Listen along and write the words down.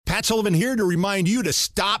Matt Sullivan here to remind you to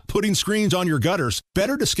stop putting screens on your gutters.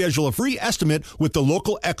 Better to schedule a free estimate with the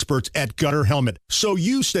local experts at Gutter Helmet so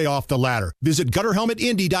you stay off the ladder. Visit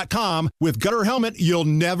GutterHelmetIndy.com. With Gutter Helmet, you'll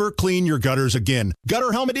never clean your gutters again.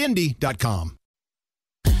 GutterHelmetIndy.com.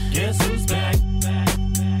 Guess who's back?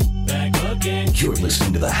 Back again. You're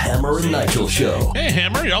listening to the Hammer and Nigel Show. Hey,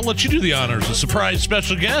 Hammer, I'll let you do the honors. A surprise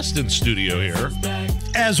special guest in studio here.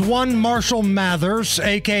 As one Marshall Mathers,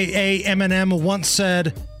 a.k.a. Eminem, once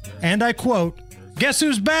said, and I quote, "Guess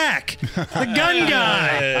who's back? The gun guy."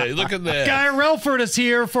 Hey, look at that. Guy Relford is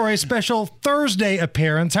here for a special Thursday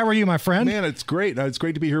appearance. How are you, my friend? Man, it's great. It's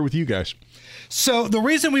great to be here with you guys. So the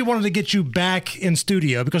reason we wanted to get you back in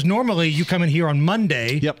studio, because normally you come in here on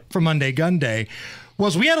Monday for Monday Gun Day,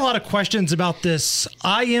 was we had a lot of questions about this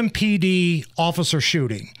IMPD officer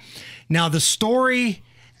shooting. Now, the story,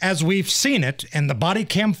 as we've seen it, and the body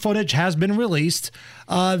cam footage has been released,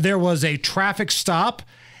 there was a traffic stop,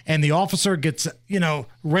 and the officer gets,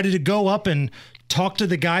 ready to go up and talk to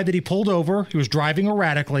the guy that he pulled over. He was driving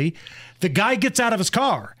erratically. The guy gets out of his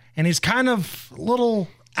car, and he's kind of a little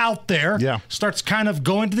out there. Yeah. Starts kind of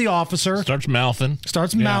going to the officer. Starts mouthing.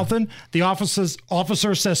 The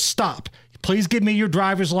officer says, "Stop. Please give me your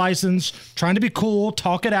driver's license." Trying to be cool,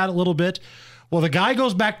 talk it out a little bit. Well, the guy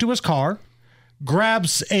goes back to his car,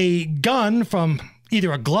 grabs a gun from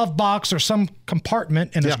either a glove box or some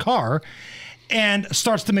compartment in his car, and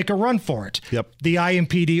starts to make a run for it. Yep. The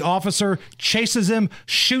IMPD officer chases him,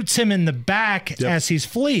 shoots him in the back as he's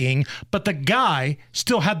fleeing, but the guy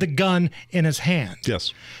still had the gun in his hand.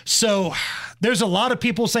 Yes. So there's a lot of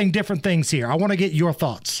people saying different things here. I want to get your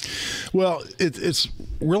thoughts. Well, it's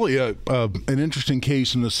really an interesting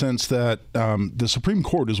case in the sense that the Supreme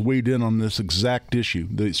Court has weighed in on this exact issue.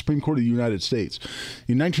 The Supreme Court of the United States.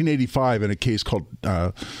 In 1985, in a case called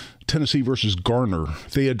Tennessee versus Garner,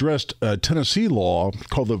 they addressed a Tennessee law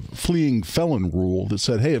called the fleeing felon rule that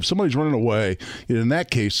said, hey, if somebody's running away, in that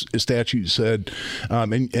case, a statute said,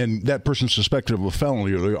 and that person's suspected of a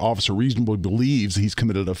felony, or the officer reasonably believes he's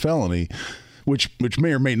committed a felony, which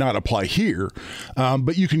may or may not apply here,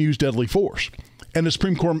 but you can use deadly force. And the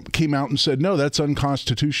Supreme Court came out and said, no, that's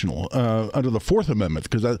unconstitutional under the Fourth Amendment,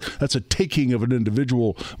 because that's a taking of an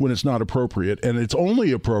individual when it's not appropriate. And it's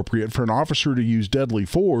only appropriate for an officer to use deadly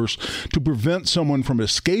force to prevent someone from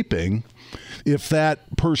escaping if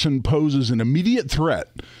that person poses an immediate threat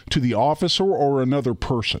to the officer or another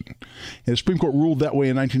person. And the Supreme Court ruled that way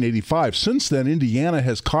in 1985. Since then, Indiana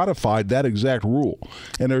has codified that exact rule.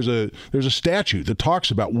 And there's a statute that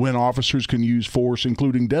talks about when officers can use force,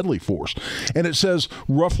 including deadly force. And it says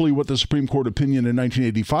roughly what the Supreme Court opinion in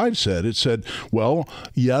 1985 said. It said, well,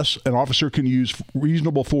 yes, an officer can use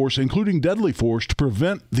reasonable force, including deadly force, to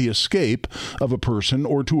prevent the escape of a person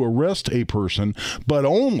or to arrest a person, but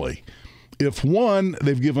only if, one,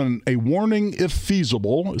 they've given a warning if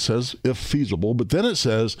feasible. It says if feasible, but then it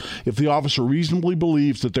says if the officer reasonably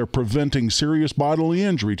believes that they're preventing serious bodily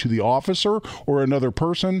injury to the officer or another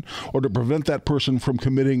person, or to prevent that person from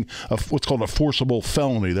committing what's called a forcible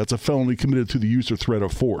felony. That's a felony committed through the use or threat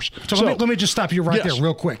of force. So let me just stop you right there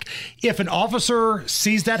real quick. If an officer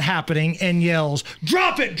sees that happening and yells,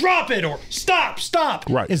 drop it, or stop,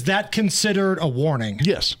 right, is that considered a warning?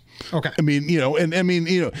 Yes. Okay.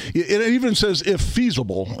 It even says if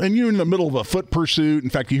feasible, and you're in the middle of a foot pursuit.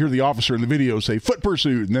 In fact, you hear the officer in the video say foot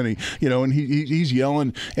pursuit, and then he's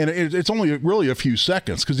yelling, and it's only really a few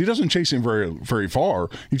seconds because he doesn't chase him very, very far.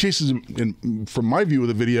 He chases him, from my view of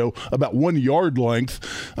the video, about 1 yard length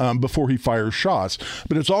before he fires shots.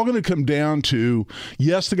 But it's all going to come down to,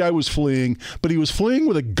 yes, the guy was fleeing, but he was fleeing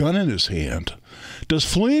with a gun in his hand. Does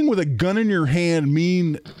fleeing with a gun in your hand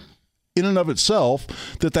mean, in and of itself,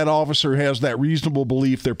 that officer has that reasonable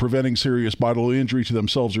belief they're preventing serious bodily injury to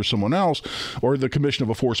themselves or someone else, or the commission of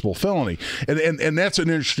a forcible felony? And that's an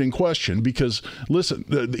interesting question, because, listen,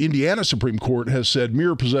 the Indiana Supreme Court has said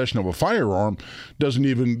mere possession of a firearm doesn't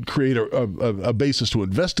even create a basis to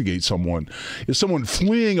investigate someone. Is someone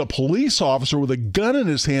fleeing a police officer with a gun in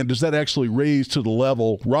his hand, does that actually rise to the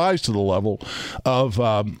level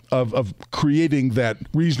of creating that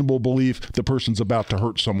reasonable belief the person's about to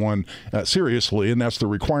hurt someone seriously, and that's the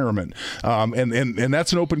requirement. And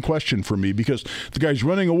that's an open question for me, because the guy's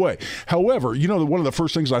running away. However, one of the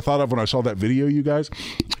first things I thought of when I saw that video, you guys,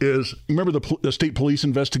 is, remember the state police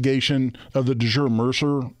investigation of the DeJure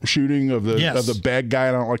Mercer shooting of the bad guy?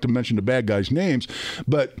 I don't like to mention the bad guy's names,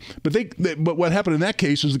 but what happened in that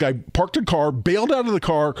case is the guy parked a car, bailed out of the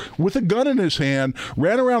car with a gun in his hand,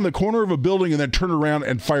 ran around the corner of a building, and then turned around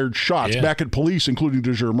and fired shots back at police, including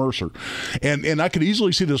DeJure Mercer. And I could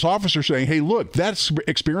easily see this officer officer saying, hey, look, that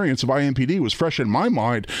experience of IMPD was fresh in my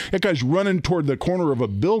mind. That guy's running toward the corner of a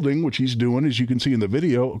building, which he's doing, as you can see in the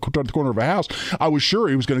video, toward the corner of a house. I was sure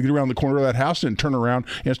he was going to get around the corner of that house and turn around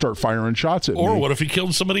and start firing shots at me. Or what if he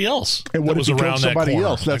killed somebody else? And what if he killed somebody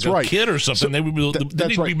else? That's right. A kid or something. So, they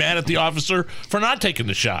would be mad at the officer for not taking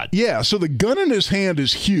the shot. Yeah, so the gun in his hand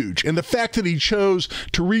is huge. And the fact that he chose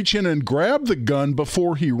to reach in and grab the gun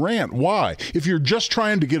before he ran. Why? If you're just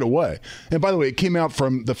trying to get away. And by the way, it came out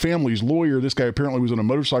from the family's lawyer. This guy apparently was in a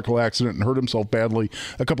motorcycle accident and hurt himself badly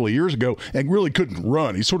a couple of years ago and really couldn't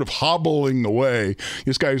run. He's sort of hobbling away.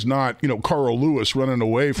 This guy's not, Carl Lewis running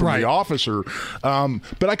away from the officer.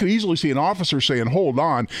 But I could easily see an officer saying, hold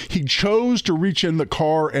on. He chose to reach in the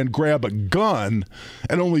car and grab a gun,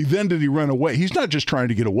 and only then did he run away. He's not just trying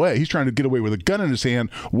to get away. He's trying to get away with a gun in his hand.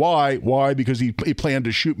 Why? Because he planned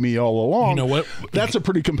to shoot me all along. You know what? That's a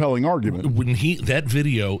pretty compelling argument. When that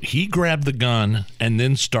video, he grabbed the gun and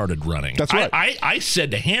then started running. That's right. I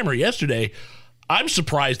said to Hammer yesterday, I'm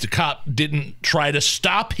surprised the cop didn't try to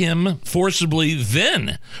stop him forcibly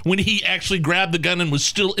then when he actually grabbed the gun and was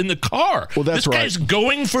still in the car. Well, that's right. This guy's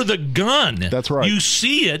going for the gun. That's right. You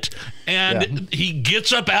see it, and he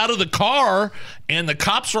gets up out of the car, and the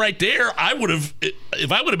cop's right there. If I would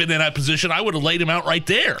have been in that position, I would have laid him out right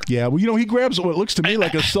there. Yeah, well, he grabs what looks to me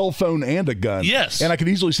like a cell phone and a gun. Yes. And I could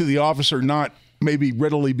easily see the officer not maybe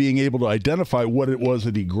readily being able to identify what it was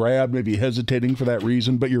that he grabbed, maybe hesitating for that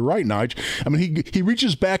reason. But you're right, Nige. I mean, he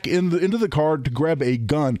reaches back into the car to grab a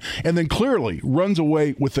gun and then clearly runs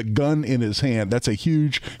away with the gun in his hand. That's a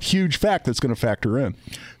huge, huge fact that's going to factor in.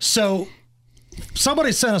 So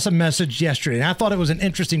somebody sent us a message yesterday, and I thought it was an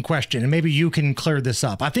interesting question, and maybe you can clear this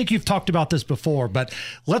up. I think you've talked about this before, but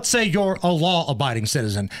let's say you're a law-abiding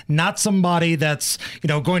citizen, not somebody that's,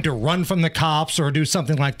 going to run from the cops or do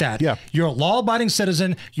something like that. Yeah. You're a law-abiding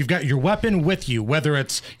citizen. You've got your weapon with you, whether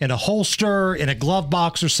it's in a holster, in a glove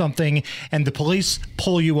box or something, and the police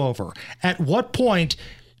pull you over. At what point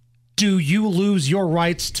do you lose your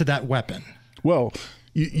rights to that weapon? Well,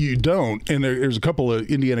 you don't, and there's a couple of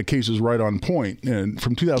Indiana cases right on point. And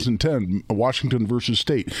from 2010, Washington versus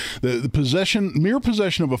State, the mere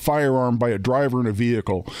possession of a firearm by a driver in a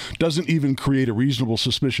vehicle doesn't even create a reasonable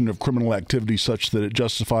suspicion of criminal activity such that it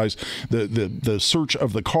justifies the search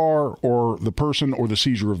of the car or the person or the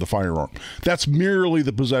seizure of the firearm. That's merely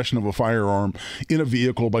the possession of a firearm in a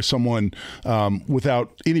vehicle by someone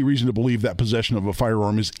without any reason to believe that possession of a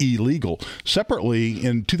firearm is illegal. Separately,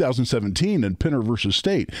 in 2017, in Pinner versus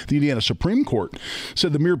State, the Indiana Supreme Court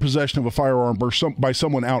said the mere possession of a firearm by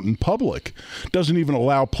someone out in public doesn't even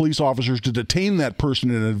allow police officers to detain that person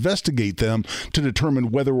and investigate them to determine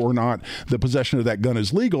whether or not the possession of that gun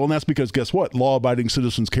is legal. And that's because, guess what? Law-abiding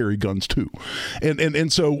citizens carry guns too.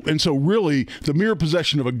 And so really, the mere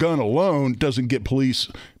possession of a gun alone doesn't get police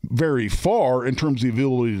very far in terms of the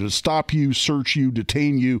ability to stop you, search you,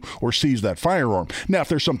 detain you, or seize that firearm. Now, if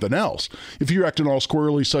there's something else, if you're acting all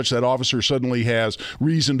squirrely such that officer suddenly has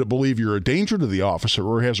reason to believe you're a danger to the officer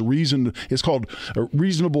or has reason, it's called a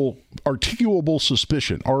reasonable articulable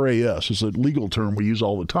suspicion, RAS is a legal term we use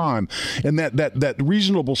all the time, and that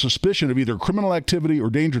reasonable suspicion of either criminal activity or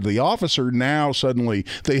danger to the officer, now suddenly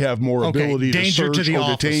they have more ability to search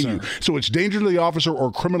or detain you. So it's danger to the officer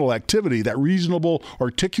or criminal activity, that reasonable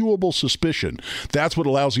articulable suspicion. That's what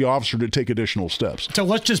allows the officer to take additional steps. So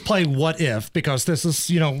let's just play what if, because this is,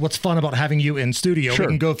 what's fun about having you in studio. Sure.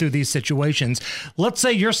 We can go through these situations. Let's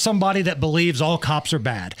say you're somebody that believes all cops are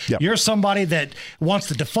bad. Yep. You're somebody that wants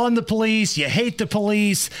to defund the police. You hate the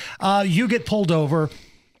police. You get pulled over.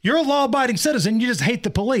 You're a law-abiding citizen. You just hate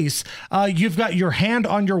the police. You've got your hand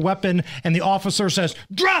on your weapon, and the officer says,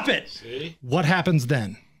 "Drop it." See? What happens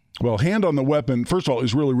then? Well, hand on the weapon, first of all,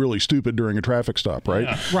 is really, really stupid during a traffic stop, right?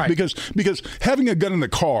 Yeah. Right. Because having a gun in the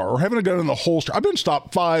car or having a gun in the holster, I've been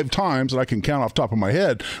stopped 5 times, and I can count off the top of my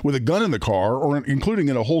head, with a gun in the car or including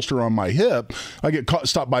in a holster on my hip. I get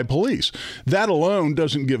stopped by police. That alone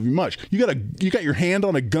doesn't give you much. You got your hand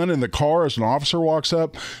on a gun in the car as an officer walks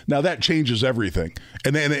up. Now that changes everything.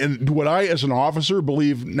 And would I, as an officer,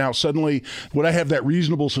 believe now suddenly would I have that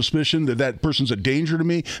reasonable suspicion that that person's a danger to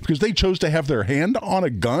me because they chose to have their hand on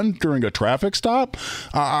a gun during a traffic stop?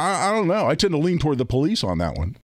 I don't know. I tend to lean toward the police on that one.